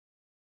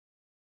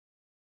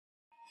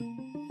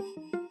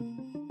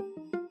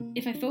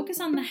If I focus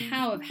on the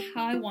how of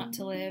how I want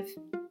to live,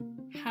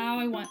 how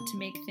I want to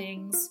make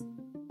things,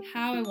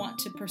 how I want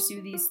to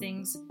pursue these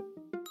things,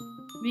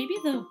 maybe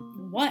the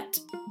what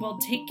will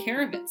take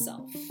care of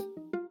itself.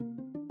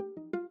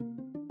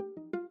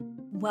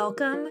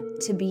 Welcome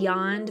to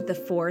Beyond the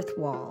Fourth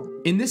Wall.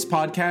 In this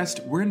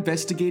podcast, we're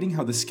investigating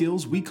how the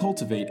skills we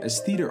cultivate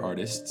as theater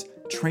artists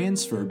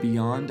transfer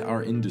beyond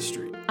our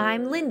industry.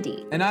 I'm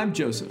Lindy. And I'm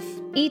Joseph.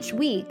 Each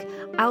week,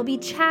 I'll be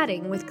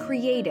chatting with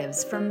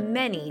creatives from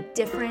many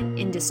different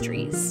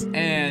industries.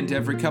 And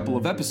every couple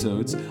of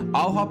episodes,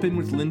 I'll hop in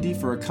with Lindy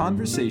for a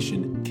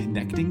conversation,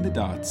 connecting the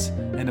dots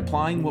and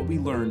applying what we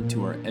learned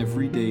to our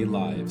everyday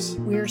lives.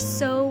 We're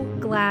so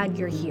glad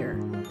you're here.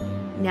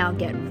 Now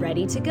get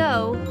ready to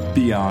go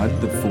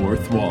Beyond the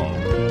Fourth Wall.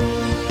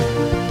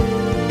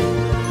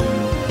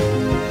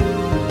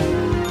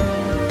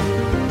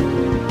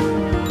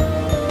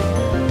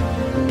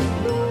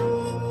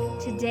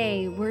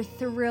 Today, we're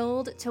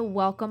thrilled to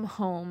welcome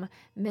home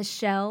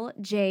Michelle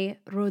J.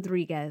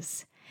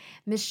 Rodriguez.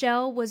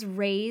 Michelle was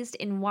raised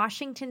in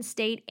Washington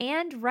State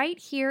and right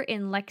here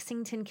in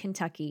Lexington,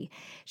 Kentucky.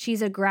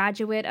 She's a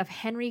graduate of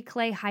Henry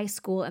Clay High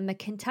School and the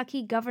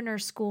Kentucky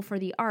Governor's School for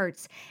the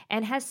Arts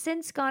and has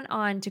since gone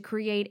on to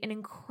create an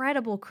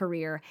incredible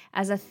career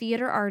as a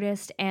theater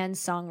artist and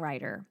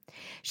songwriter.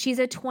 She's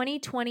a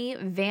 2020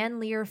 Van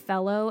Leer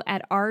Fellow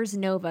at Ars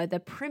Nova, the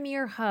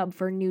premier hub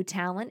for new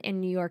talent in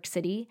New York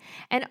City,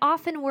 and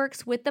often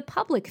works with the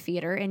Public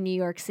Theater in New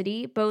York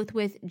City, both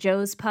with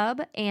Joe's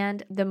Pub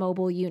and the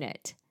Mobile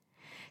Unit.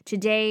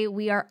 Today,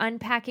 we are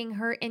unpacking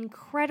her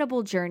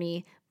incredible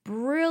journey,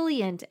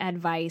 brilliant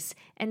advice,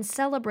 and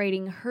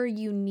celebrating her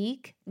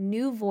unique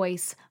new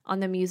voice on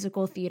the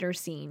musical theater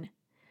scene.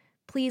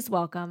 Please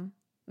welcome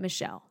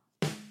Michelle.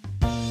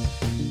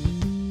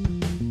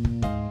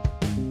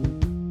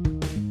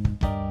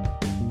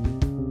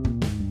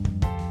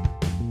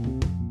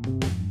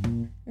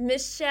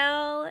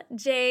 Michelle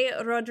J.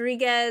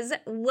 Rodriguez,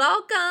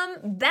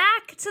 welcome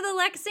back to the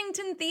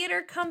Lexington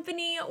Theater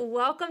Company.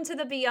 Welcome to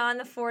the Beyond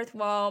the Fourth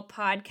Wall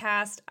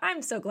podcast.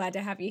 I'm so glad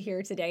to have you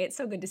here today. It's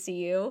so good to see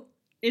you.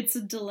 It's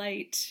a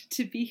delight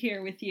to be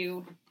here with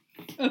you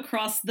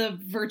across the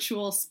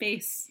virtual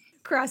space.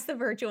 Across the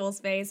virtual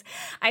space.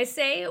 I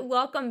say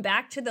welcome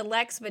back to the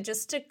Lex, but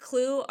just to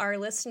clue our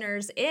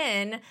listeners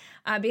in,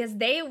 because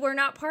they were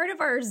not part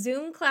of our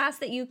Zoom class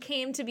that you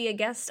came to be a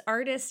guest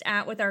artist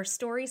at with our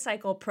Story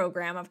Cycle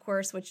program, of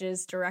course, which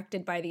is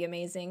directed by the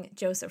amazing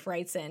Joseph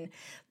Wrightson.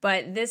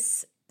 But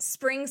this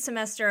spring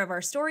semester of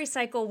our Story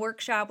Cycle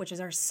workshop, which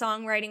is our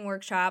songwriting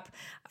workshop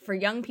for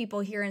young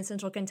people here in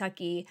Central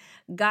Kentucky,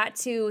 got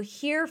to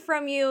hear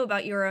from you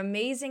about your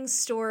amazing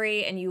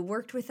story, and you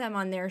worked with them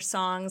on their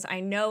songs. I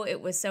know it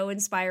was so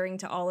inspiring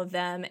to all of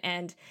them,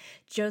 and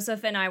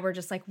Joseph and I were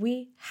just like,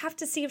 we have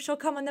to see if she'll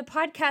come on the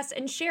podcast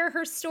and share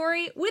her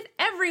story with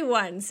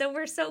everyone. So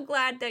we're so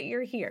glad that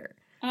you're here.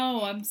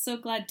 Oh, I'm so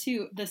glad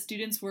too. The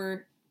students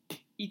were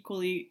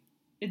equally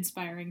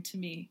inspiring to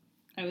me.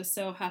 I was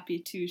so happy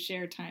to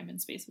share time and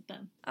space with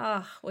them.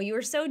 Oh, well, you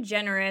were so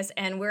generous,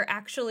 and we're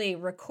actually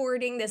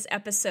recording this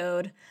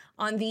episode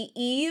on the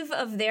eve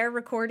of their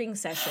recording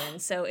session,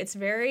 so it's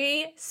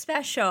very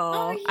special.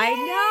 Oh, yay! I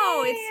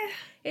know,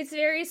 it's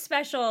very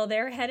special.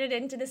 They're headed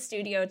into the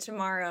studio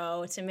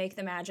tomorrow to make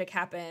the magic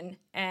happen,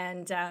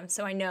 and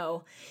so I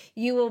know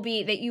you will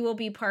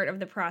be part of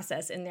the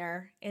process in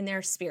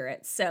their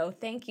spirits. So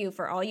thank you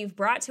for all you've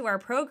brought to our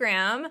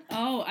program.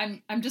 Oh,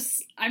 I'm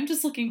just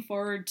looking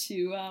forward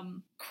to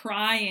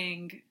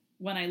crying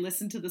when I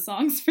listen to the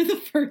songs for the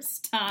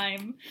first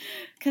time,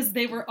 because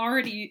they were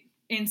already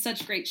in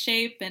such great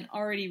shape and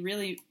already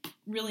really,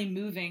 really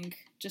moving,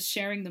 just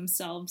sharing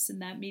themselves in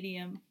that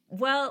medium.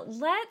 Well,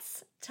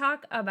 let's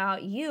talk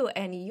about you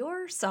and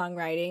your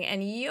songwriting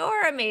and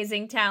your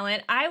amazing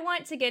talent. I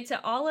want to get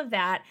to all of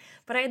that,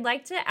 but I'd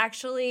like to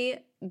actually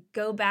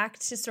go back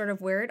to sort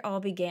of where it all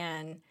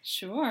began.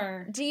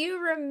 Sure. Do you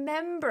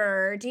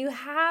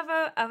have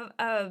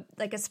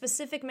a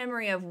specific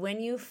memory of when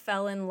you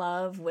fell in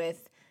love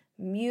with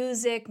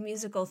music,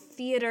 musical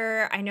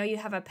theater? I know you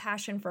have a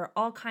passion for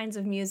all kinds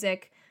of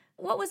music.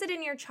 What was it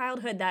in your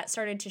childhood that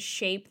started to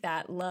shape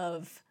that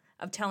love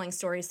of telling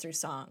stories through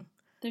song?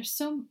 There's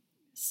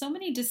so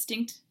many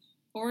distinct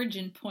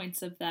origin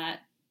points of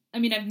that. I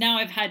mean,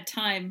 I've had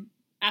time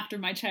after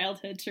my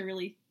childhood to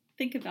really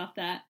think about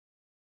that.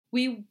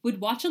 We would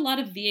watch a lot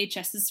of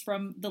VHSs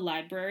from the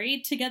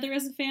library together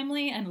as a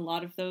family, and a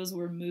lot of those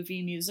were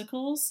movie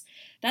musicals.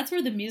 That's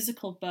where the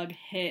musical bug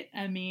hit.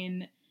 I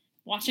mean,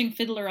 watching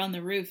Fiddler on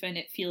the Roof and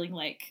it feeling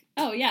like,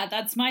 oh yeah,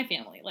 that's my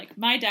family. Like,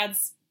 my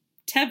dad's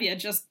Tevye,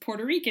 just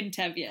Puerto Rican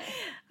Tevye.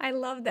 I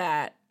love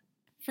that.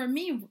 For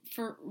me,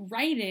 for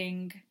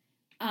writing,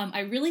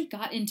 I really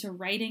got into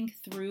writing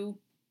through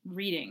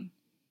reading.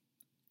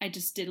 I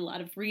just did a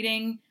lot of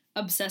reading,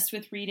 obsessed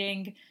with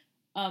reading.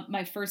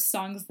 My first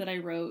songs that I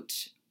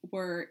wrote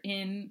were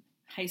in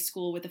high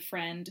school with a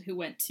friend who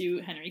went to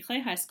Henry Clay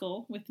High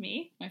School with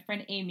me, my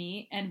friend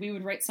Amy, and we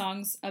would write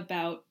songs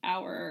about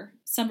our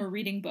summer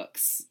reading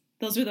books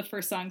Those were the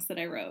first songs that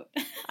I wrote.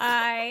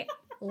 I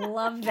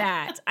love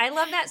that. I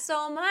love that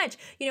so much.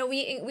 You know,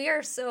 we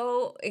are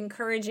so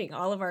encouraging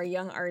all of our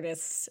young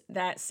artists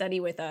that study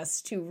with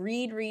us to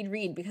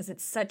read, because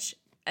it's such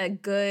a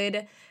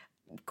good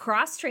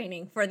cross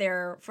training for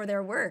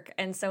their work.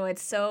 And so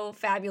it's so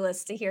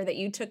fabulous to hear that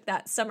you took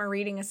that summer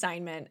reading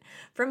assignment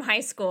from high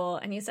school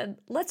and you said,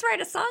 let's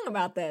write a song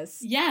about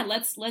this. Yeah,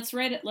 let's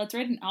write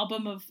an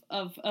album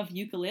of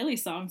ukulele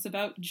songs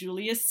about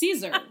Julius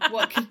Caesar.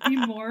 What could be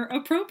more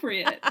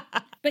appropriate?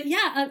 But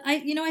yeah,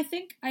 I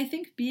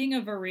think being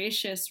a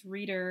voracious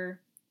reader,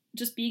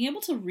 just being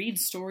able to read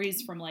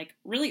stories from like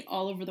really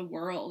all over the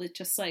world, it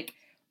just like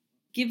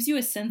gives you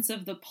a sense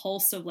of the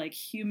pulse of like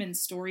human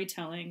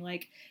storytelling.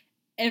 Like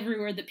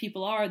everywhere that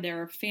people are,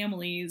 there are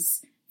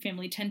families,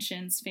 family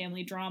tensions,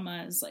 family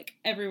dramas. Like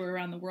everywhere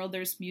around the world,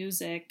 there's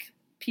music.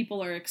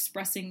 People are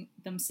expressing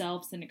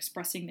themselves and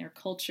expressing their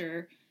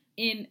culture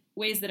in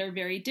ways that are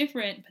very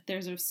different, but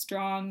there's a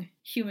strong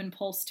human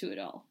pulse to it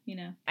all, you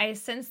know? I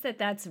sense that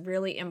that's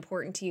really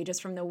important to you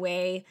just from the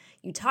way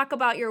you talk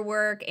about your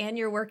work and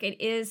your work.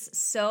 It is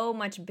so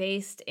much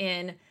based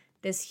in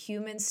this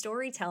human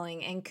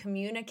storytelling and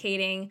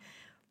communicating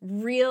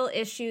real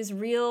issues,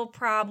 real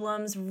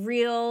problems,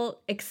 real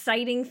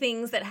exciting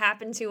things that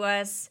happen to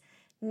us,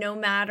 no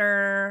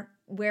matter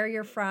where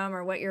you're from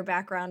or what your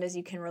background is,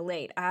 you can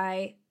relate.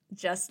 I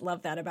just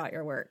love that about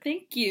your work.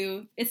 Thank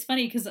you. It's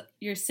funny because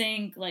you're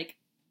saying like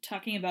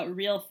talking about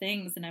real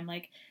things, and I'm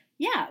like,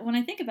 yeah, when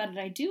I think about it,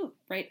 I do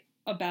write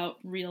about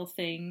real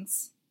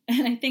things.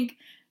 And I think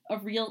a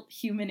real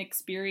human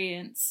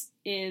experience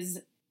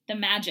is the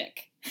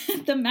magic,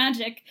 the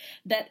magic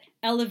that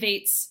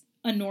elevates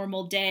a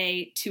normal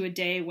day to a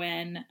day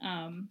when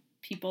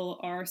people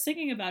are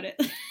singing about it.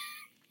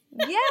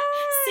 Yes!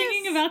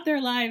 Singing about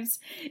their lives,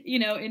 you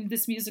know, in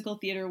this musical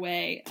theater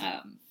way.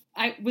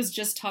 I was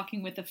just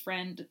talking with a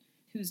friend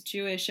who's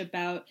Jewish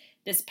about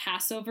this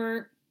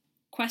Passover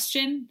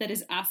question that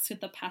is asked at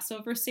the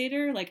Passover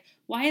Seder. Like,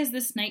 why is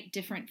this night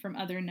different from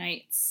other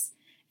nights?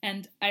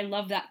 And I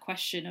love that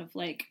question of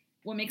like,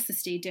 what makes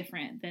this day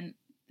different than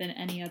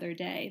any other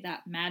day?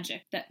 That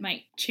magic that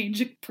might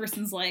change a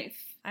person's life.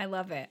 I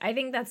love it. I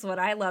think that's what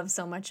I love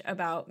so much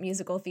about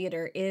musical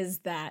theater is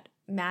that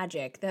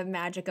magic, the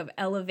magic of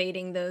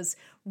elevating those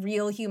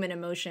real human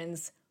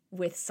emotions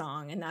with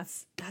song. And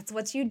that's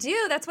what you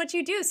do. That's what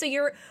you do. So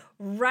you're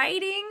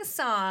writing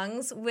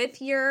songs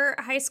with your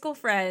high school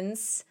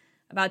friends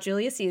about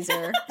Julius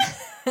Caesar.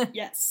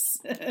 Yes.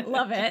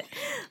 Love it.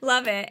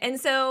 Love it. And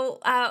so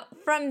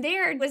from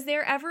there, was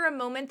there ever a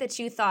moment that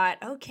you thought,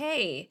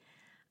 okay,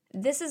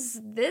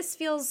 this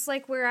feels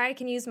like where I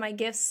can use my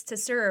gifts to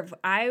serve.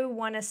 I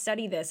want to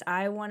study this.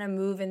 I want to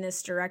move in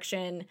this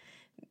direction,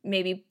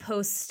 maybe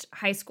post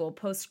high school,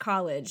 post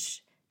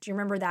college. Do you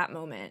remember that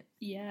moment?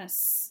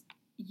 Yes.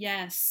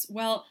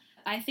 Well,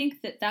 I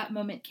think that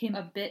moment came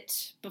a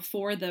bit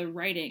before the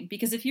writing,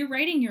 because if you're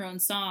writing your own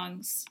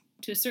songs,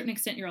 to a certain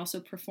extent, you're also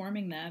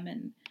performing them.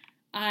 And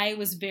I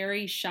was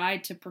very shy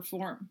to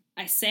perform.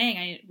 I sang.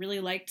 I really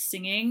liked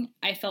singing.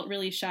 I felt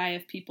really shy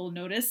if people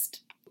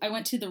noticed. I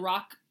went to the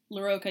Rock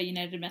La Roca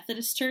United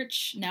Methodist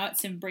Church. Now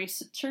it's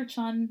Embrace Church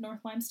on North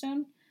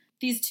Limestone.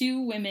 These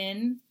two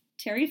women,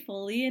 Terry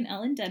Foley and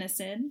Ellen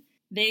Dennison,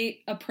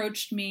 they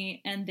approached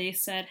me and they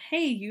said,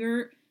 hey,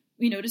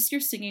 we noticed you're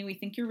singing. We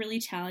think you're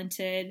really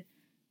talented.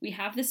 We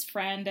have this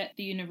friend at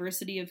the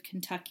University of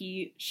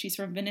Kentucky. She's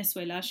from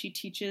Venezuela. She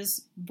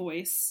teaches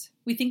voice.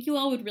 We think you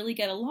all would really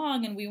get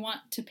along and we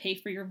want to pay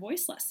for your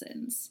voice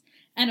lessons.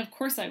 And of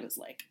course I was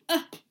like,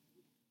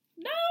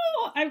 no.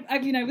 I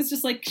mean, I was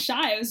just like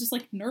shy. I was just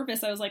like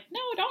nervous. I was like, no,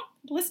 don't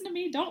listen to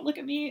me. Don't look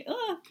at me.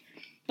 Ugh.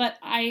 But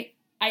I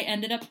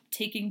ended up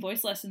taking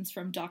voice lessons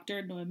from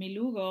Dr. Noemi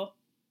Lugo.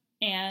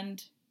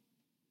 And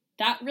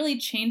that really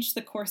changed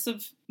the course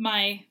of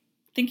my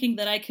thinking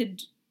that I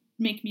could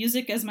make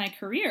music as my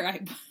career.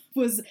 I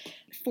was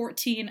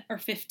 14 or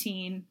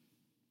 15,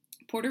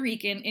 Puerto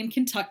Rican in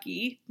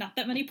Kentucky. Not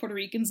that many Puerto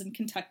Ricans in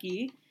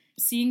Kentucky.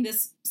 Seeing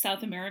this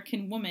South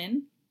American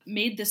woman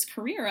made this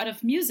career out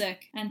of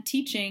music and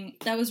teaching,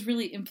 that was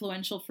really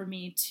influential for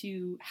me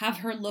to have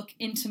her look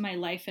into my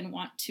life and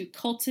want to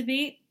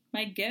cultivate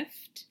my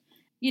gift.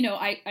 You know,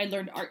 I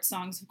learned art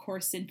songs, of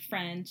course, in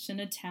French and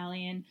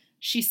Italian.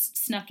 She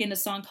snuck in a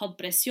song called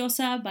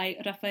Preciosa by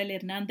Rafael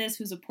Hernandez,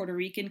 who's a Puerto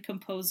Rican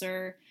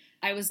composer.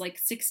 I was like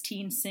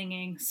 16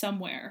 singing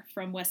somewhere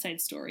from West Side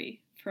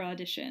Story for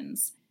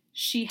auditions.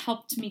 She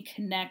helped me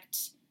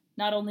connect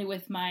not only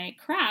with my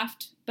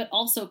craft, but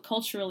also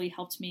culturally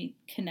helped me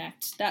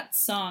connect. That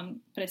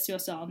song,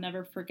 Preciosa, I'll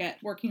never forget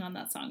working on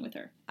that song with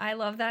her. I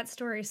love that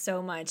story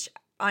so much.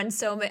 On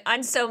so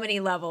many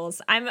levels.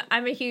 I'm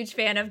a huge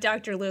fan of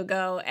Dr.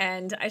 Lugo,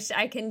 and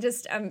I can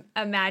just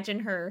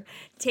imagine her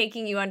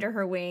taking you under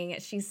her wing.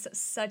 She's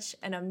such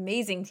an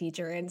amazing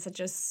teacher and such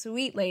a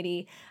sweet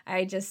lady.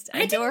 I just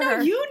adore her. I didn't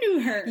know you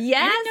knew her.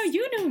 Yes. I didn't know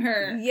you knew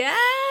her.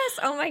 Yes.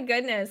 Oh my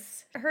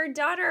goodness. Her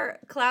daughter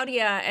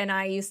Claudia and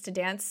I used to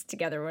dance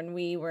together when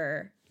we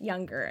were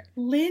younger.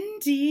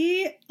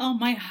 Lindy, oh,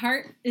 my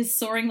heart is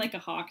soaring like a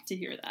hawk to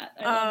hear that.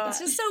 I love that. It's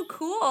just so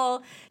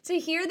cool to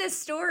hear this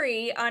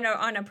story on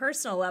a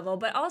personal level,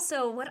 but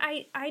also what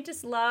I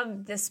just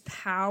love this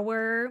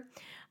power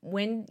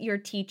when your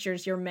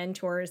teachers, your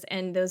mentors,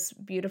 and those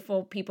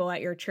beautiful people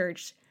at your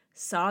church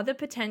saw the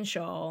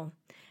potential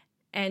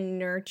and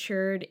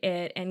nurtured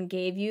it and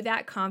gave you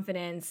that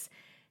confidence.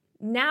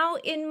 Now,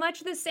 in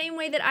much the same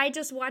way that I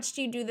just watched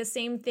you do the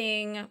same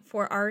thing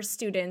for our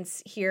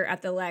students here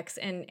at the Lex,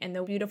 and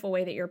the beautiful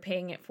way that you're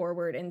paying it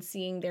forward and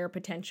seeing their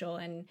potential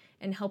and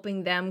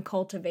helping them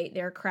cultivate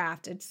their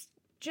craft. It's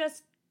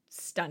just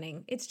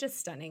stunning. It's just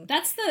stunning.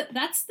 That's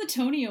the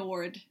Tony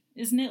Award,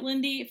 isn't it,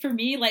 Lindy? For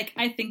me, like,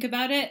 I think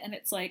about it, and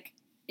it's like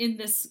in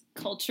this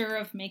culture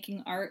of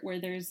making art where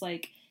there's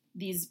like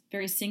these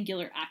very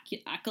singular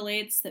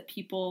accolades that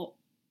people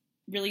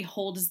really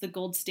hold as the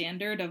gold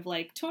standard of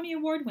like Tony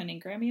Award winning,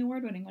 Grammy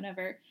Award winning,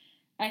 whatever.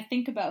 I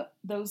think about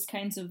those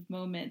kinds of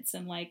moments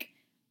and like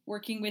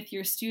working with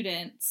your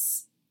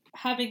students,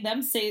 having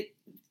them say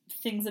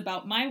things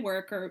about my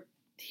work or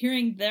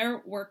hearing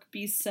their work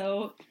be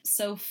so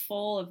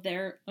full of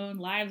their own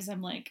lives.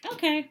 I'm like,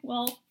 okay,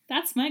 well,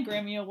 that's my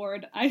Grammy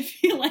Award. I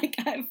feel like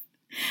I've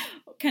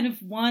kind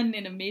of won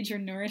in a major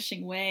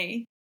nourishing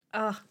way.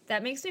 Oh,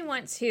 that makes me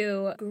want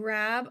to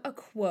grab a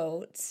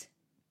quote.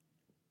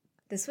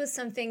 This was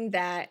something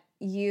that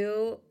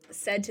you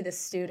said to the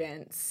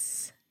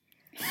students.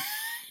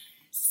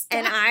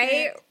 And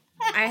I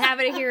have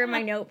it here in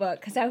my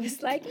notebook because I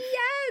was like,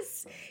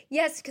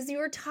 yes, because you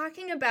were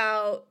talking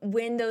about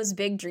when those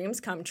big dreams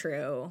come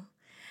true.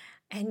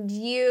 And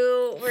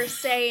you were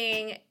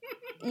saying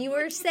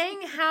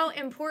how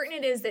important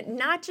it is that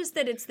not just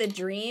that it's the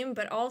dream,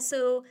 but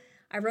also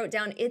I wrote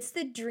down, it's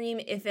the dream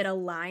if it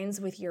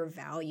aligns with your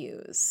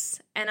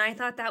values. And I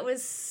thought that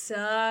was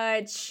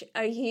such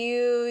a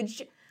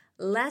huge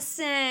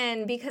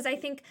lesson because I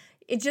think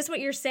it's just what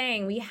you're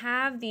saying. We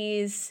have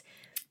these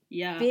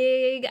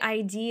big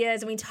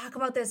ideas, and we talk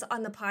about this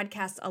on the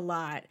podcast a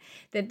lot,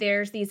 that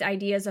there's these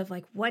ideas of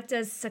like, what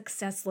does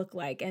success look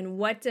like? And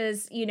what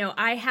does,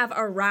 I have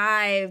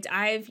arrived,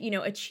 I've,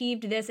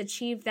 achieved this,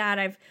 achieved that,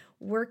 I've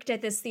worked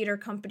at this theater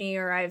company,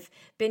 or I've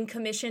been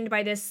commissioned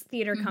by this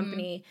theater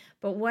company.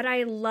 But what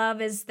I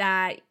love is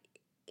that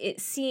it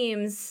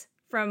seems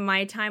from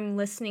my time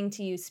listening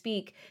to you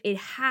speak, it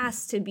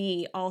has to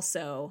be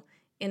also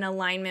in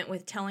alignment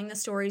with telling the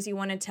stories you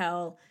want to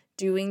tell,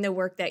 doing the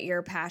work that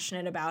you're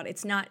passionate about.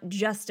 It's not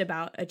just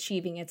about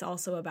achieving, it's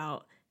also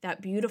about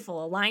that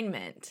beautiful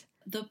alignment.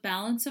 The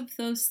balance of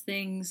those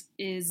things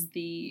is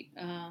the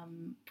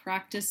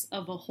practice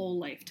of a whole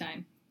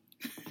lifetime.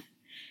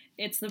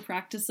 It's the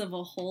practice of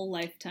a whole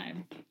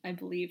lifetime, I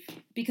believe.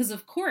 Because,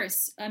 of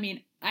course, I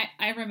mean,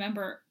 I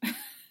remember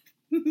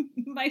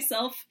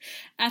myself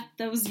at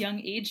those young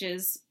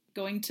ages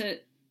going to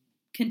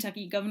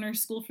Kentucky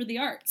Governor's School for the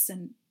Arts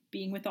and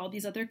being with all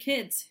these other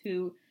kids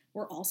who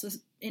were also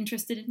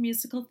interested in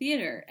musical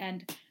theater.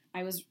 And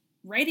I was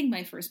writing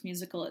my first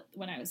musical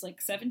when I was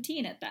like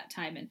 17 at that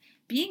time, and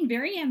being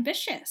very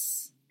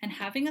ambitious and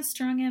having a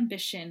strong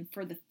ambition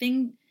for the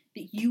thing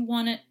that you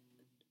want to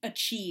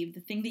achieve,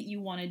 the thing that you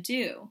want to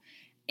do.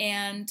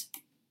 And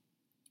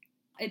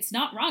it's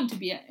not wrong to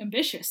be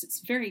ambitious.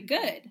 It's very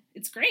good.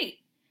 It's great.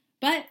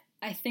 But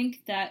I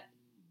think that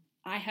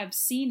I have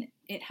seen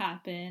it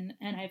happen,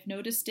 and I've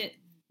noticed it,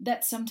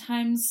 that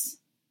sometimes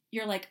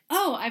you're like,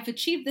 oh, I've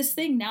achieved this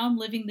thing. Now I'm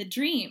living the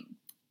dream.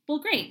 Well,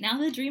 great. Now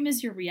the dream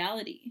is your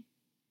reality.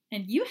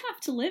 And you have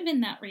to live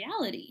in that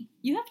reality.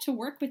 You have to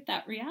work with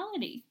that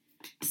reality.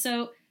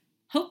 So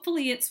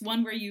hopefully it's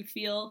one where you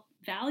feel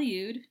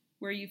valued,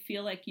 where you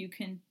feel like you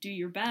can do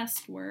your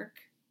best work,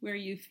 where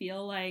you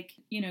feel like,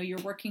 you're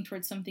working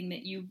towards something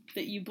that you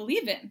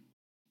believe in.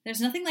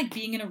 There's nothing like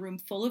being in a room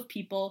full of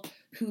people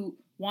who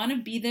want to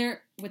be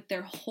there with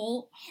their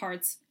whole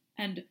hearts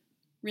and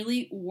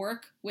really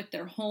work with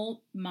their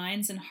whole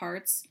minds and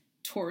hearts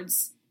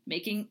towards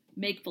making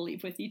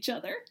make-believe with each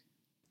other.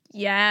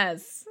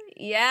 Yes.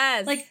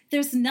 Like,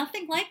 there's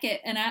nothing like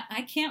it. And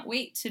I can't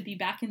wait to be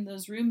back in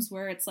those rooms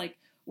where it's like,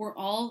 we're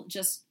all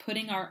just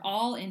putting our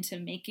all into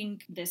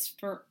making this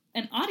for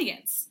an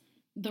audience.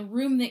 The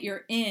room that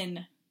you're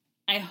in,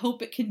 I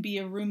hope it can be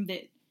a room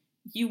that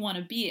you want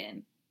to be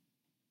in.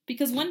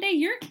 Because one day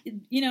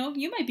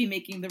you might be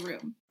making the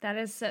room. That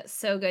is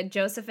so good.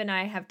 Joseph and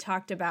I have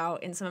talked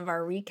about in some of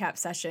our recap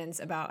sessions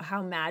about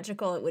how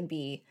magical it would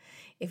be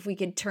if we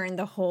could turn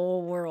the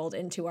whole world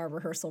into our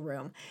rehearsal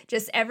room.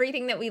 Just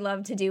everything that we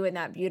love to do in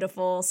that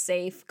beautiful,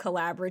 safe,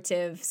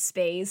 collaborative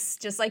space.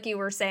 Just like you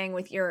were saying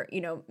with your,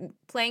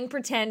 playing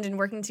pretend and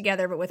working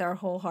together, but with our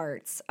whole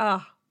hearts.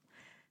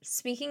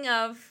 Speaking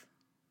of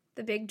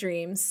the big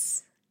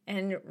dreams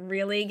and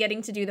really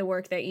getting to do the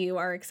work that you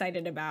are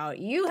excited about,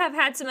 you have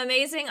had some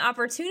amazing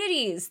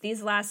opportunities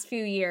these last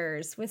few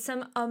years with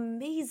some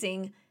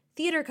amazing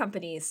theater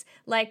companies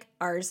like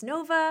Ars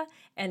Nova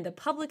and the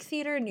Public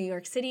Theater in New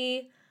York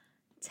City.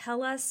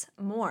 Tell us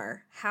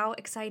more. How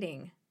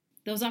exciting.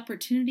 Those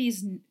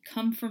opportunities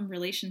come from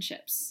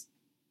relationships.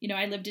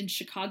 I lived in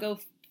Chicago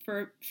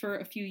for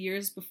a few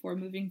years before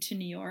moving to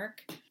New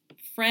York.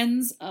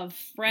 Friends of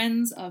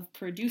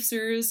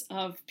producers,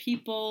 of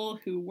people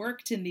who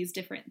worked in these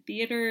different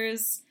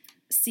theaters,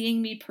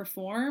 seeing me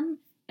perform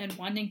and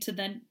wanting to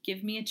then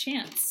give me a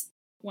chance.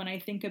 When I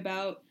think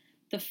about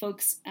the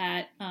folks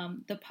at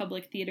the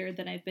Public Theater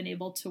that I've been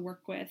able to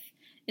work with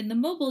in the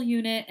mobile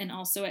unit and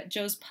also at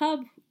Joe's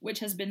Pub, which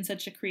has been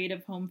such a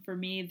creative home for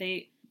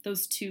me,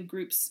 those two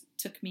groups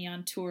took me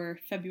on tour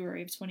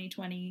February of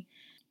 2020.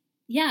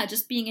 Yeah,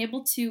 just being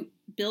able to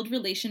build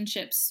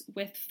relationships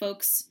with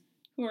folks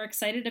who are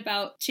excited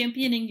about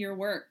championing your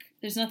work.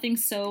 There's nothing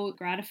so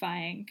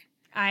gratifying.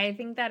 I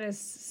think that is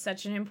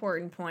such an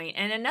important point.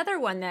 And another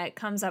one that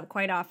comes up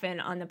quite often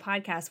on the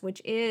podcast,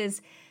 which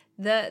is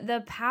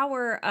the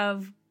power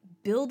of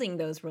building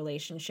those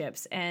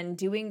relationships and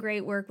doing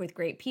great work with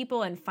great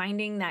people and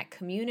finding that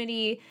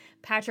community.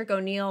 Patrick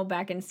O'Neill,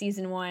 back in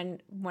season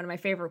one of my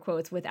favorite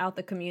quotes, "Without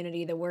the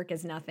community, the work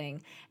is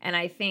nothing." And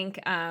I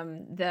think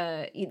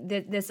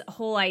this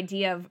whole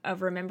idea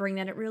of remembering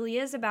that it really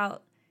is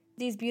about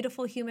these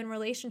beautiful human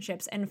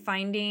relationships and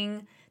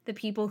finding the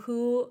people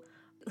who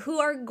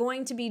are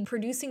going to be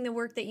producing the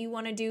work that you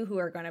want to do, who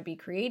are going to be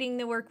creating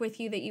the work with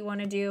you that you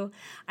want to do.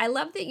 I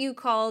love that you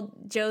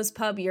called Joe's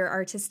Pub your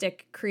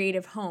artistic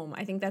creative home.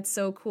 I think that's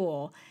so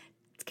cool.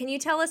 Can you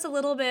tell us a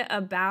little bit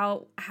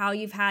about how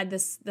you've had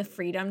the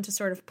freedom to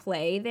sort of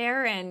play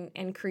there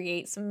and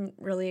create some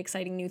really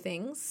exciting new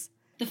things?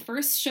 The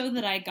first show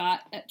that I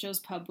got at Joe's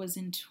Pub was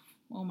in,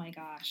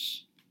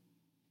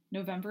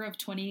 November of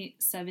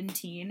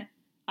 2017.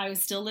 I was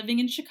still living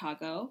in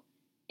Chicago,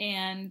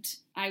 and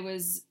I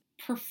was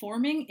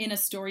performing in a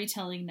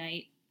storytelling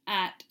night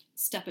at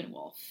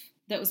Steppenwolf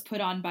that was put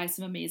on by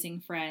some amazing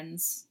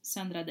friends.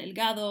 Sandra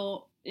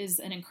Delgado is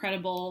an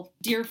incredible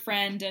dear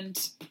friend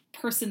and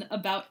person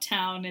about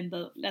town in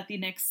the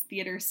Latinx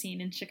theater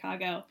scene in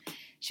Chicago.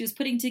 She was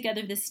putting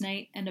together this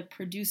night, and a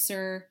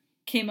producer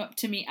came up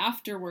to me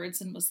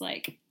afterwards and was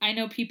like, "I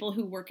know people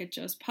who work at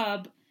Joe's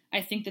Pub.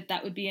 I think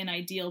that would be an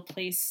ideal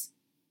place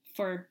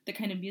for the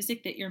kind of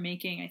music that you're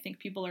making. I think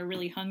people are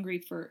really hungry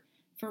for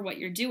what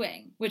you're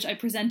doing," which I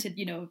presented,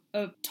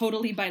 a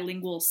totally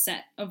bilingual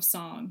set of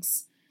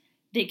songs.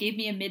 They gave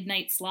me a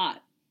midnight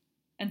slot.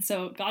 And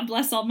so God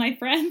bless all my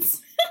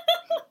friends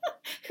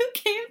who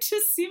came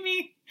to see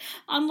me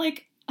on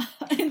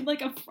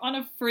on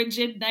a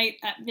frigid night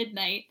at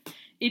midnight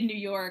in New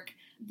York.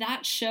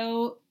 That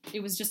show,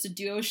 it was just a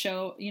duo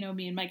show,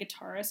 me and my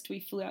guitarist, we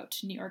flew out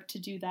to New York to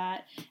do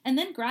that. And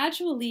then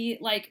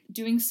gradually,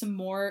 doing some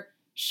more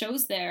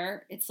shows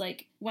there, it's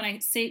like, when I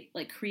say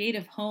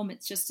creative home,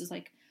 it's just as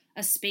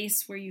a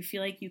space where you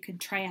feel like you can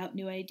try out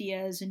new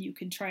ideas and you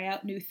can try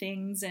out new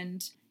things.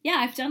 And yeah,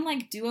 I've done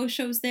duo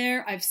shows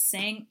there. I've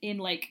sang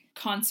in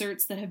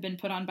concerts that have been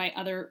put on by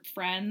other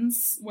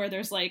friends where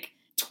there's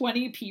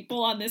 20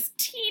 people on this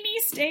teeny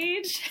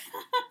stage.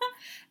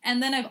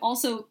 And then I've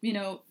also,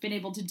 been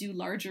able to do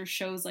larger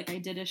shows. I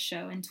did a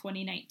show in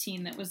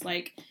 2019 that was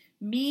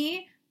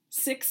me,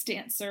 6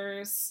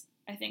 dancers,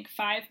 I think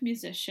 5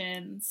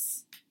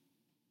 musicians,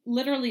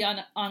 literally on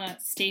a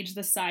stage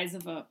the size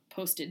of a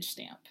postage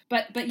stamp.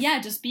 But yeah,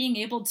 just being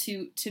able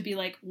to be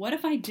what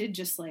if I did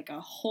just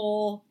a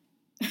whole,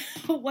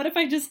 what if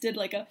I just did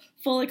a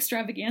full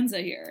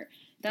extravaganza here?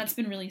 That's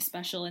been really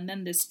special. And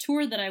then this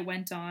tour that I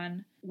went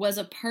on was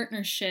a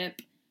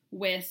partnership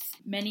with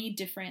many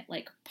different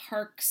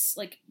parks,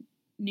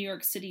 New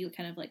York City,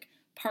 kind of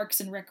parks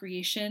and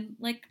recreation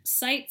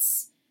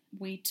sites.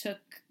 We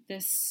took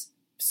this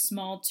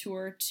small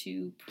tour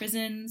to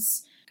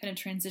prisons, kind of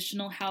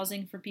transitional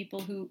housing for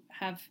people who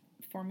have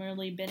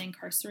formerly been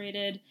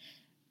incarcerated.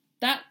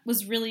 That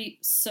was really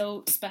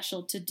so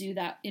special to do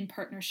that in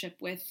partnership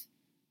with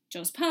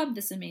Joe's Pub,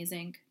 this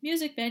amazing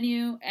music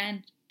venue,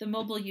 and the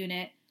mobile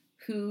unit,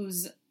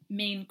 whose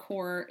main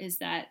core is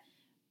that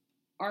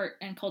art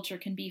and culture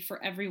can be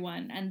for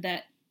everyone, and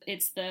that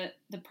it's the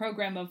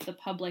program of the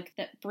public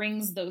that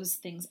brings those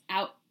things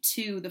out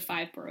to the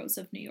 5 boroughs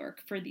of New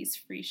York for these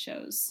free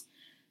shows.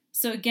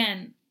 So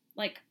again,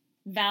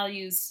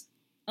 values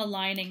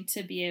aligning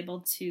to be able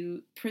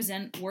to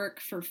present work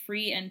for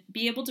free and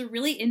be able to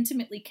really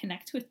intimately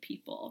connect with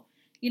people.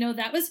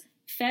 That was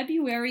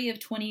February of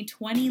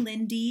 2020,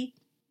 Lindy.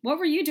 What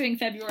were you doing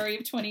February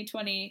of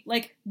 2020?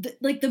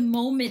 The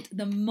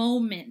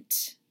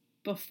moment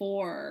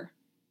before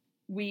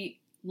we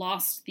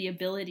lost the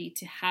ability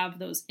to have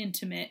those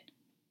intimate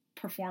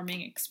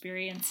performing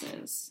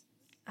experiences.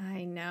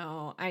 I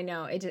know.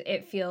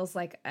 It feels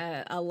like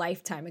a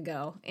lifetime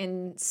ago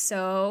in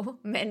so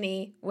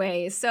many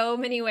ways.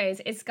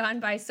 It's gone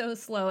by so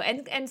slow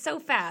and so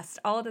fast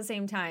all at the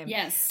same time.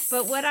 Yes.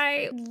 But what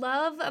I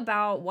love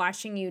about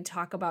watching you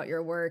talk about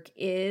your work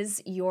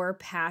is your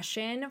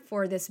passion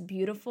for this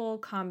beautiful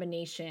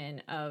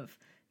combination of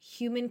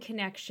human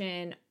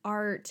connection,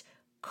 art,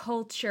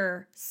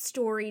 culture,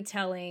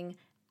 storytelling,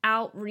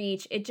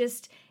 outreach.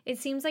 It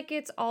seems like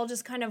it's all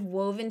just kind of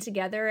woven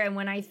together. And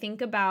when I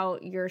think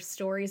about your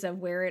stories of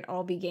where it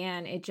all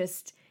began,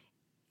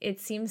 it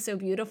seems so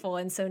beautiful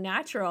and so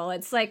natural.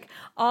 It's like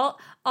all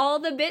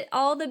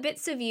the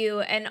bits of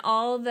you and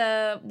all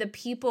the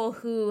people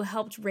who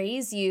helped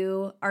raise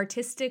you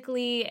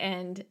artistically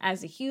and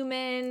as a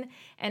human,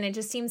 and it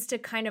just seems to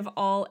kind of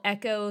all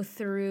echo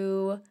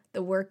through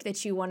the work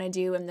that you want to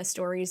do and the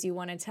stories you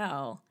want to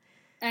tell.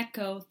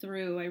 Echo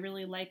through. I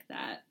really like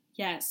that.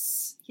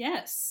 Yes.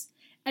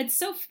 It's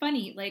so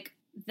funny, like,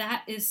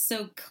 that is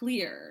so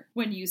clear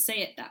when you say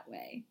it that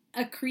way.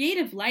 A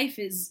creative life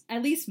is,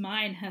 at least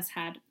mine, has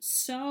had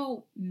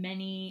so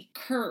many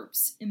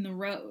curves in the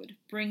road,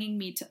 bringing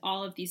me to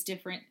all of these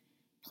different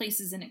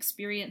places and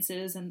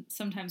experiences. And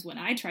sometimes when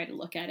I try to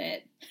look at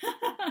it,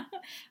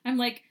 I'm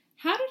like,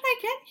 how did I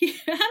get here?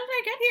 How did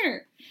I get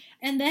here?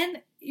 And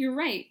then you're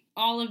right.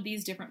 All of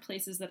these different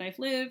places that I've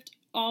lived,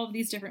 all of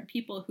these different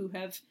people who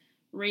have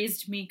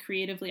raised me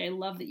creatively. I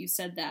love that you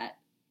said that.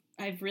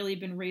 I've really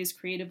been raised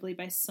creatively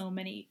by so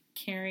many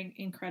caring,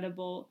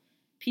 incredible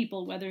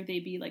people, whether they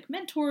be like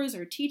mentors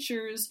or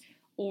teachers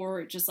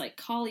or just like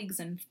colleagues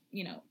and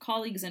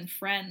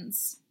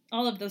friends.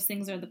 All of those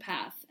things are the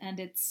path, and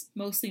it's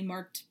mostly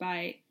marked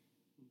by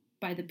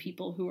the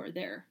people who are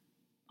there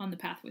on the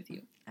path with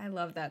you. I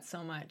love that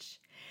so much.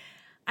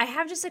 I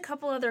have just a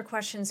couple other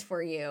questions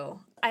for you.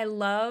 I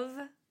love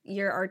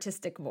your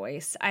artistic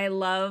voice. I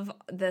love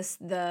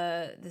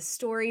the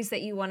stories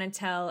that you want to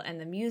tell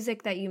and the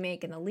music that you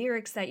make and the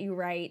lyrics that you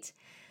write.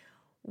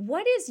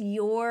 What is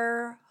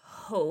your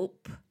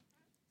hope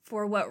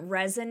for what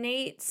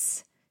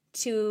resonates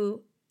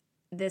to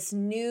this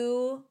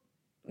new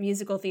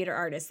musical theater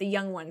artist, the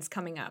young ones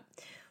coming up?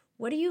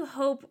 What do you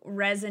hope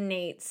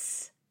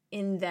resonates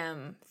in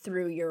them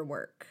through your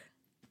work?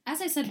 As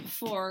I said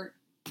before,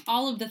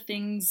 all of the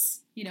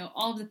things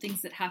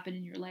that happen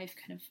in your life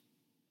kind of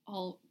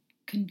all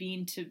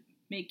convene to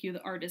make you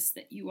the artist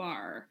that you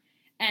are.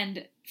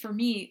 And for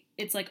me,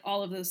 it's like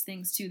all of those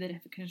things too that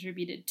have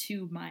contributed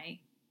to my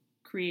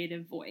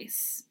creative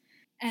voice.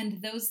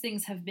 And those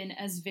things have been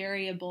as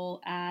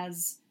variable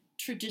as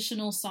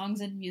traditional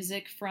songs and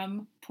music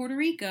from Puerto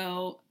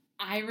Rico,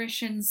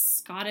 Irish and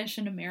Scottish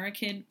and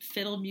American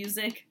fiddle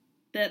music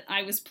that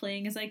I was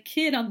playing as a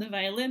kid on the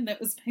violin.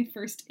 That was my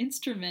first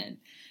instrument.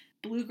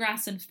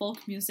 Bluegrass and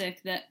folk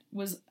music that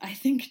was, I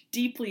think,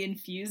 deeply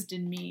infused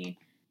in me,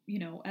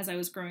 as I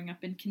was growing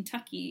up in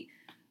Kentucky.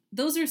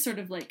 Those are sort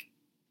of like,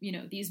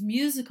 these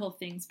musical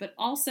things, but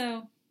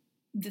also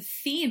the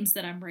themes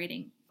that I'm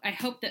writing. I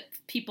hope that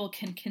people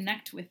can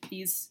connect with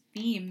these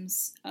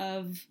themes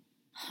of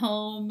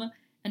home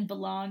and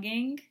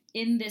belonging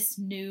in this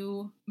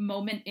new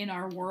moment in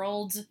our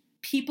world.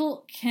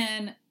 People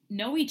can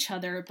know each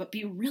other, but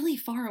be really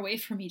far away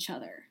from each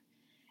other.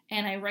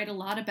 And I write a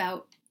lot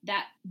about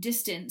that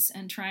distance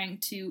and trying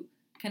to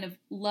kind of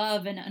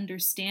love and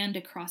understand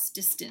across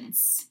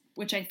distance,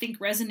 which I think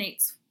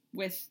resonates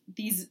with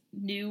these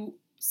new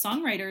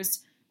songwriters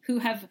who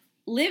have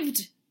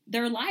lived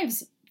their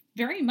lives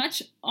very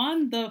much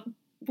on the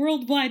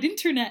worldwide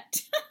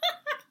internet.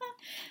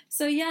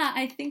 So yeah,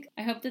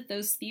 I hope that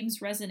those themes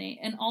resonate.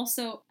 And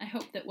also I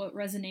hope that what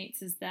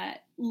resonates is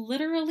that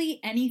literally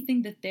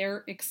anything that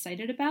they're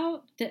excited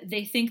about, that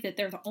they think that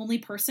they're the only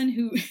person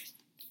who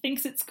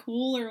thinks it's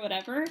cool or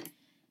whatever,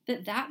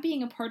 that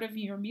being a part of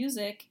your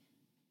music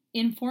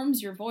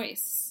informs your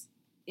voice.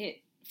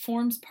 It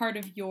forms part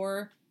of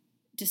your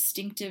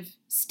distinctive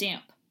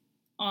stamp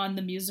on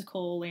the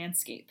musical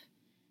landscape.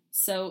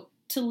 So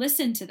to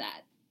listen to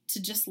that,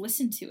 to just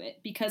listen to it,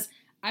 because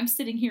I'm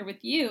sitting here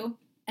with you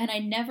and I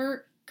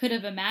never could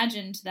have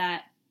imagined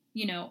that,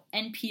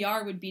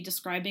 NPR would be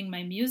describing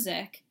my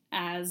music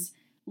as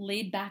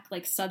laid back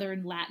like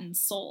Southern Latin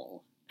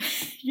soul,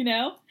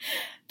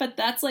 But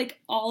that's like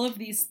all of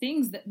these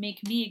things that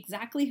make me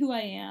exactly who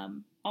I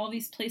am. All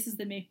these places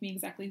that make me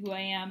exactly who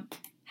I am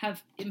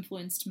have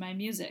influenced my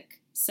music.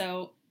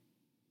 So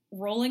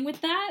rolling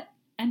with that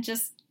and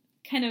just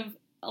kind of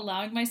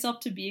allowing myself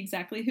to be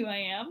exactly who I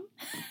am.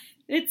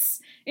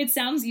 It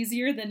sounds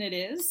easier than it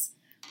is,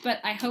 but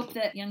I hope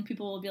that young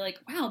people will be like,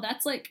 wow,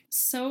 that's like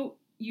so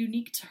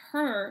unique to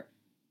her.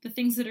 The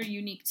things that are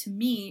unique to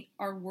me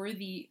are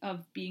worthy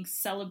of being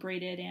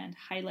celebrated and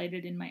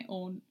highlighted in my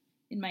own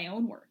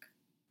work.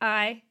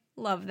 I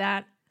love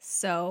that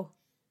so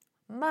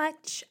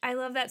much. I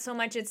love that so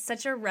much. It's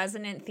such a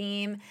resonant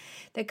theme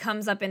that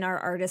comes up in our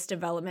artist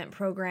development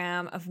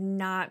program of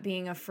not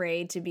being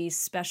afraid to be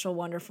special,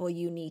 wonderful,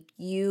 unique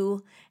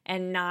you,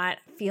 and not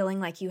feeling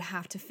like you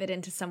have to fit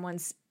into someone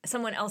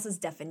else's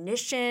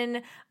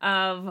definition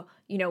of,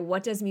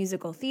 what does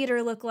musical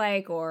theater look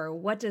like, or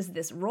what does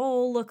this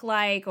role look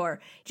like,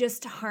 or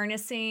just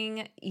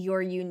harnessing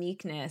your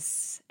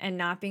uniqueness and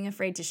not being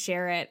afraid to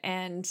share it.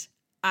 And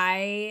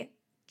I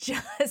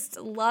just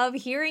love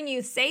hearing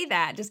you say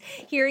that, just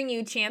hearing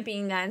you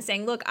championing that and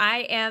saying, look, I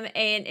am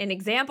an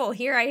example.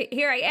 Here I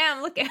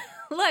am. Look,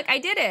 I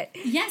did it.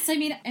 Yes. I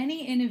mean,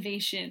 any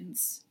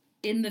innovations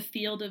in the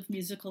field of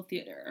musical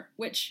theater,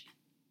 which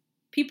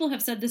people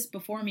have said this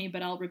before me,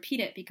 but I'll repeat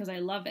it because I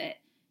love it.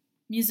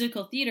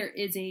 Musical theater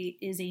is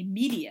a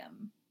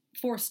medium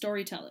for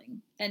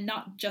storytelling and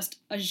not just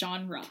a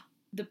genre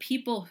the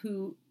people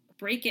who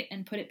break it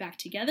and put it back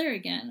together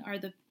again are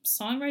the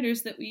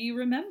songwriters that we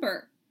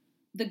remember.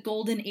 The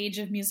golden age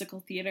of musical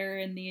theater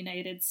in the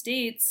United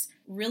States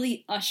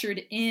really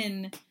ushered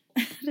in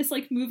this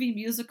like movie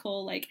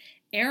musical like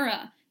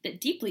era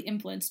that deeply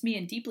influenced me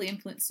and deeply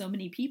influenced so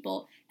many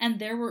people. And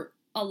there were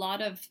a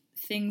lot of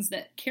things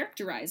that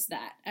characterize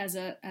that as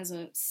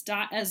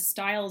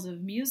styles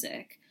of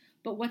music.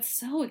 But what's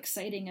so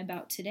exciting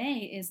about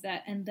today is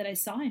that, and that I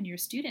saw in your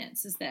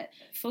students, is that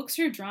folks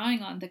are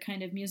drawing on the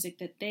kind of music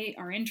that they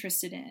are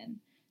interested in,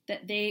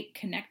 that they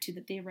connect to,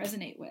 that they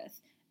resonate with,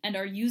 and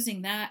are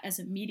using that as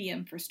a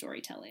medium for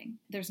storytelling.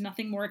 There's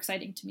nothing more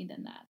exciting to me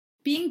than that.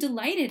 Being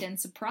delighted and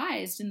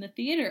surprised in the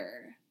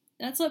theater,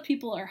 that's what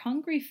people are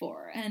hungry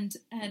for. And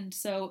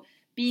so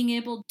being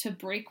able to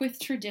break with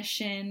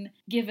tradition,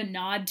 give a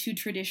nod to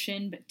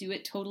tradition, but do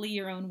it totally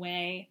your own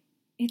way,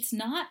 it's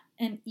not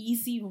an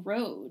easy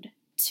road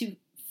to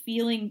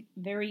feeling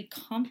very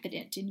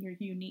confident in your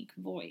unique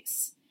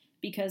voice,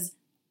 because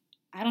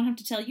I don't have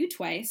to tell you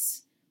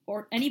twice,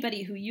 or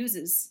anybody who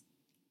uses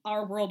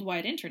our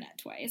worldwide internet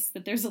twice,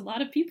 that there's a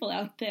lot of people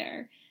out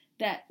there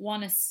that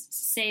want to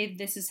say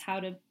this is how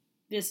to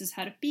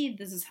be,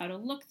 this is how to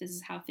look, this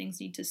is how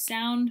things need to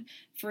sound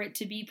for it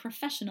to be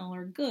professional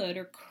or good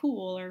or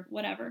cool or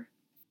whatever.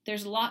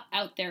 There's a lot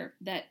out there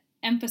that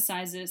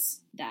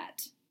emphasizes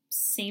that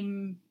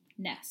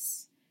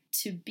sameness.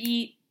 To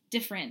be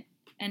different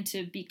and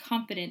to be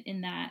confident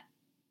in that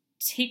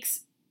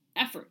takes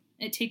effort.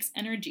 It takes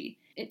energy.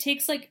 It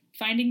takes like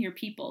finding your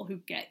people who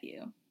get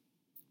you.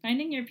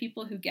 Finding your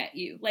people who get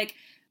you. Like,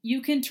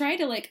 you can try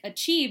to like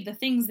achieve the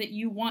things that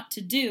you want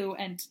to do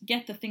and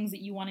get the things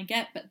that you want to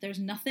get, but there's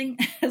nothing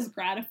as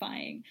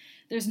gratifying.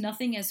 There's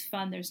nothing as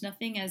fun. There's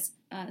nothing as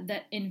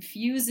that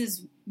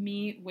infuses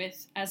me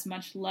with as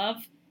much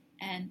love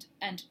and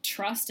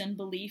trust and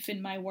belief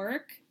in my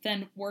work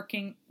than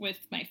working with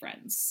my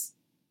friends.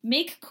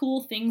 Make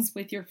cool things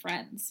with your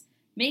friends.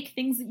 Make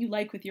things that you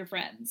like with your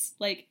friends.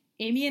 Like,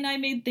 Amy and I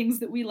made things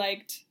that we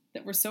liked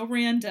that were so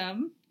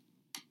random,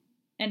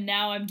 and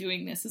now I'm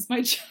doing this as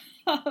my job.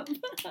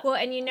 Well,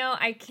 and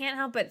I can't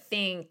help but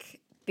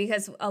think,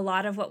 because a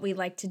lot of what we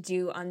like to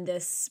do on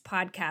this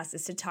podcast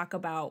is to talk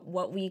about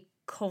what we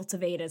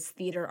cultivate as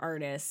theater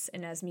artists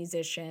and as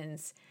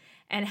musicians,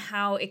 and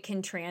how it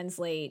can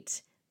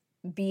translate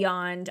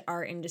beyond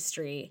our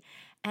industry.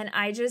 And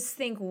I just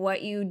think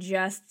what you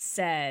just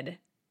said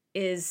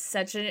is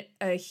such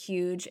a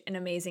huge and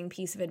amazing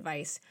piece of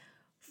advice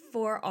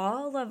for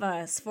all of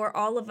us,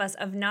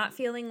 of not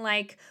feeling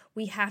like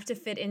we have to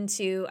fit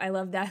into, I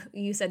love that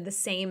you said the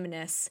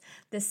sameness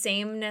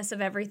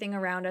of everything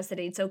around us, that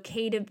it's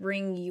okay to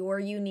bring your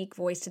unique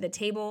voice to the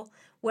table,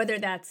 whether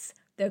that's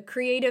the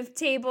creative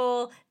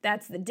table,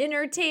 that's the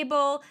dinner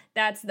table,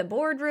 that's the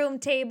boardroom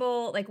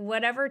table, like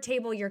whatever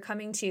table you're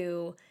coming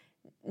to,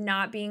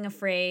 not being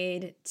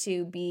afraid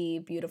to be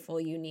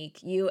beautiful,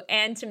 unique, you,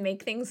 and to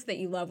make things that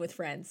you love with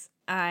friends.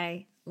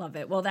 I love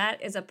it. Well,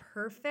 that is a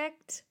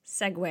perfect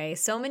segue.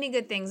 So many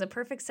good things. A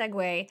perfect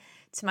segue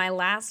to my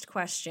last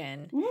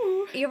question.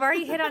 Ooh. You've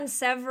already hit on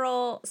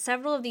several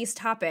of these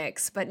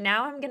topics, but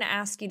now I'm going to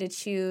ask you to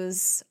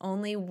choose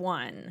only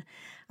one.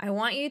 I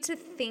want you to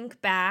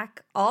think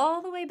back,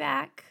 all the way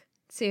back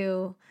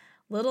to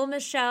little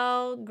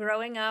Michelle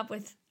growing up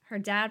with her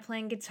dad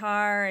playing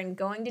guitar and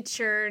going to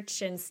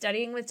church and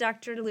studying with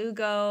Dr.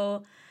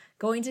 Lugo,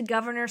 going to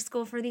Governor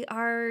School for the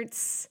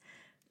Arts,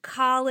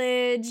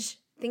 college.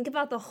 Think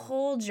about the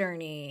whole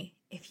journey.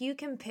 If you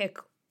can pick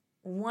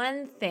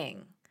one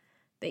thing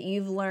that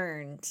you've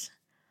learned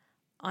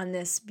on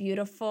this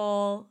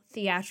beautiful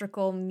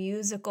theatrical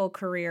musical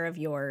career of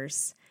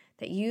yours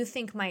that you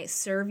think might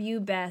serve you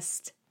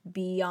best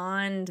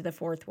beyond the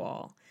fourth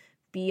wall,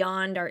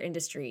 beyond our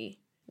industry,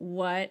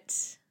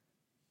 what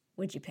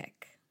would you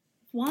pick?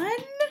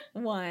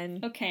 One.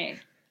 Okay.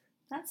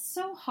 That's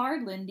so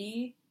hard,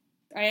 Lindy.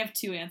 I have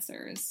two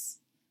answers.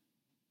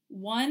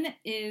 One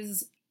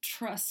is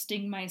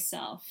trusting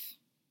myself,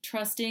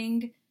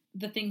 trusting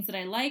the things that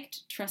I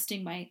liked,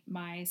 trusting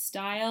my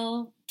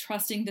style,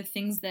 trusting the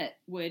things that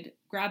would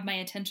grab my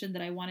attention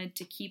that I wanted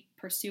to keep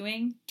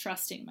pursuing,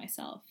 trusting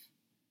myself.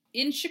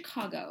 In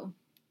Chicago,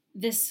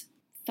 this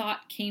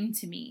thought came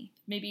to me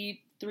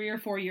maybe 3 or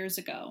 4 years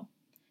ago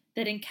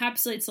that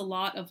encapsulates a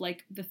lot of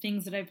like the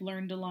things that I've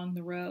learned along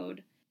the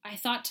road. I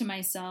thought to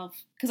myself,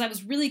 because I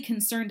was really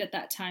concerned at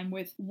that time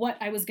with what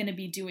I was going to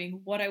be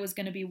doing, what I was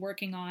going to be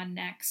working on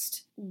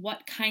next,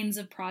 what kinds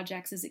of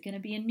projects, is it going to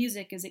be in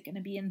music, is it going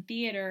to be in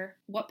theater,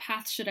 what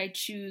path should I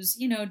choose,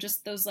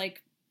 just those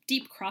like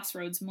deep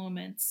crossroads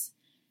moments.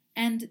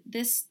 And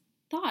this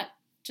thought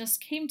just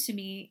came to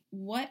me,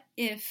 what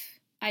if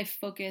I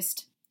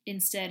focused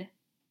instead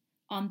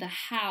on the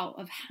how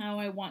of how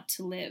I want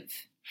to live?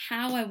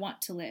 How I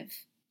want to live.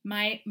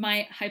 My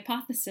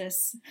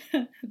hypothesis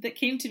that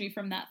came to me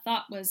from that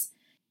thought was,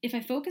 if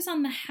I focus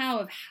on the how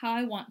of how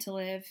I want to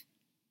live,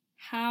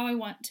 how I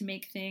want to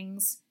make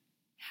things,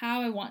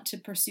 how I want to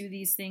pursue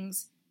these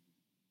things,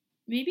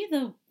 maybe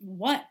the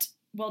what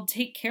will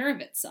take care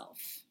of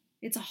itself.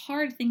 It's a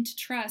hard thing to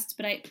trust,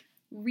 but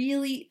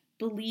really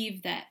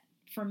believe that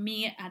for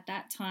me at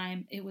that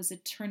time, it was a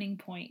turning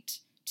point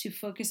to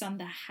focus on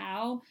the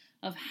how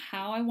of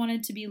how I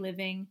wanted to be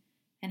living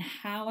and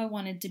how I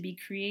wanted to be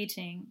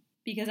creating.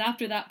 Because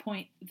after that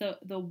point,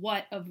 the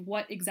what of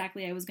what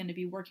exactly I was going to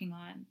be working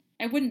on,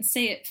 I wouldn't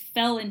say it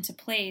fell into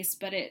place,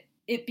 but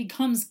it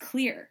becomes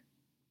clear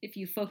if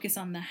you focus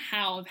on the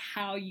how of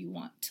how you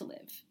want to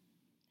live,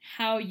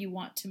 how you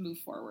want to move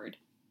forward,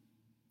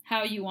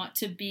 how you want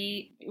to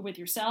be with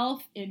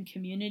yourself, in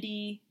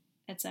community,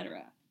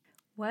 etc.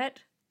 What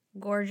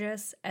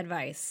gorgeous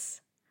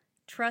advice.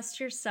 Trust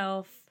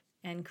yourself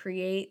and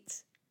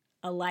create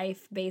a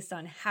life based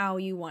on how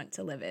you want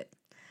to live it.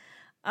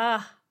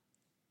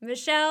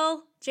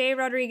 Michelle J.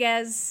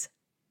 Rodriguez,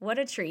 what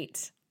a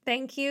treat.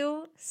 Thank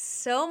you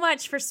so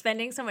much for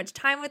spending so much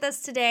time with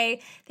us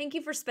today. Thank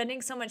you for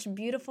spending so much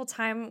beautiful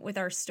time with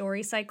our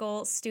Story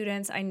Cycle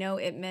students. I know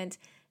it meant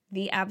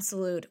the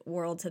absolute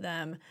world to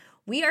them.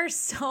 We are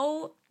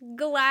so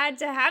glad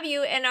to have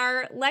you in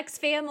our Lex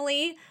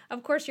family.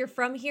 Of course, you're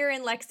from here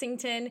in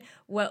Lexington.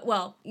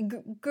 Well,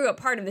 you grew up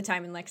part of the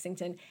time in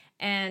Lexington,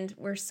 and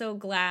we're so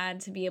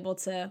glad to be able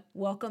to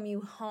welcome you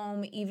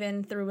home,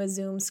 even through a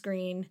Zoom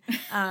screen,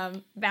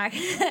 back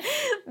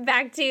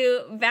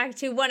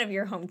to one of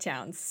your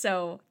hometowns.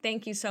 So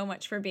thank you so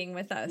much for being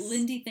with us.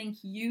 Lindy,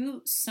 thank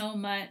you so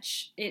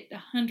much. It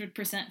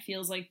 100%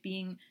 feels like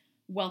being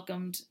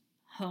welcomed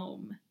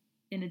home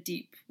in a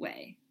deep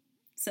way.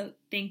 So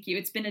thank you.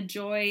 It's been a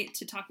joy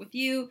to talk with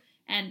you,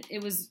 and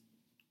it was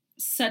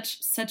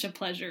such a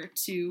pleasure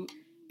to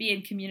be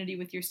in community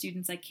with your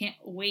students. I can't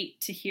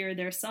wait to hear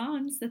their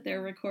songs that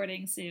they're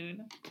recording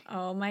soon.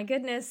 Oh my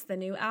goodness, the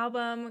new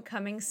album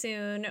coming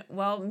soon.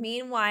 Well,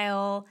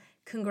 meanwhile,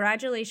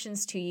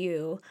 congratulations to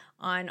you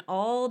on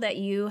all that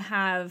you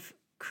have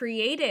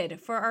created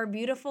for our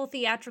beautiful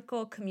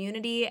theatrical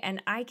community,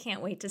 and I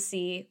can't wait to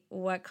see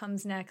what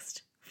comes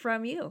next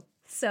from you.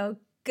 So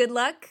good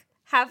luck.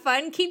 Have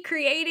fun. Keep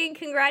creating.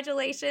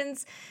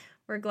 Congratulations.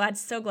 We're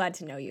so glad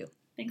to know you.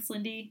 Thanks,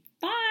 Lindy.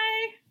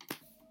 Bye.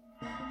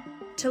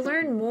 To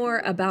learn more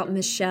about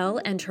Michelle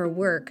and her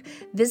work,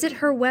 visit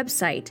her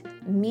website,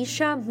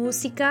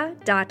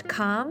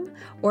 mishamusica.com,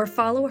 or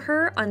follow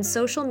her on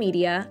social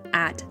media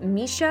at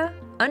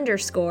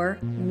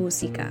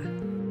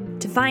misha_musica.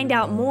 To find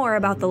out more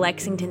about the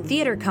Lexington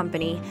Theater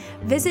Company,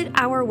 visit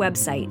our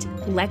website,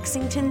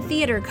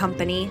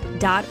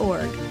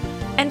 lexingtontheatercompany.org.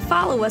 And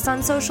follow us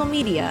on social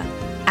media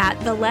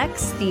at the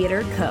Lex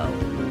Theater Co.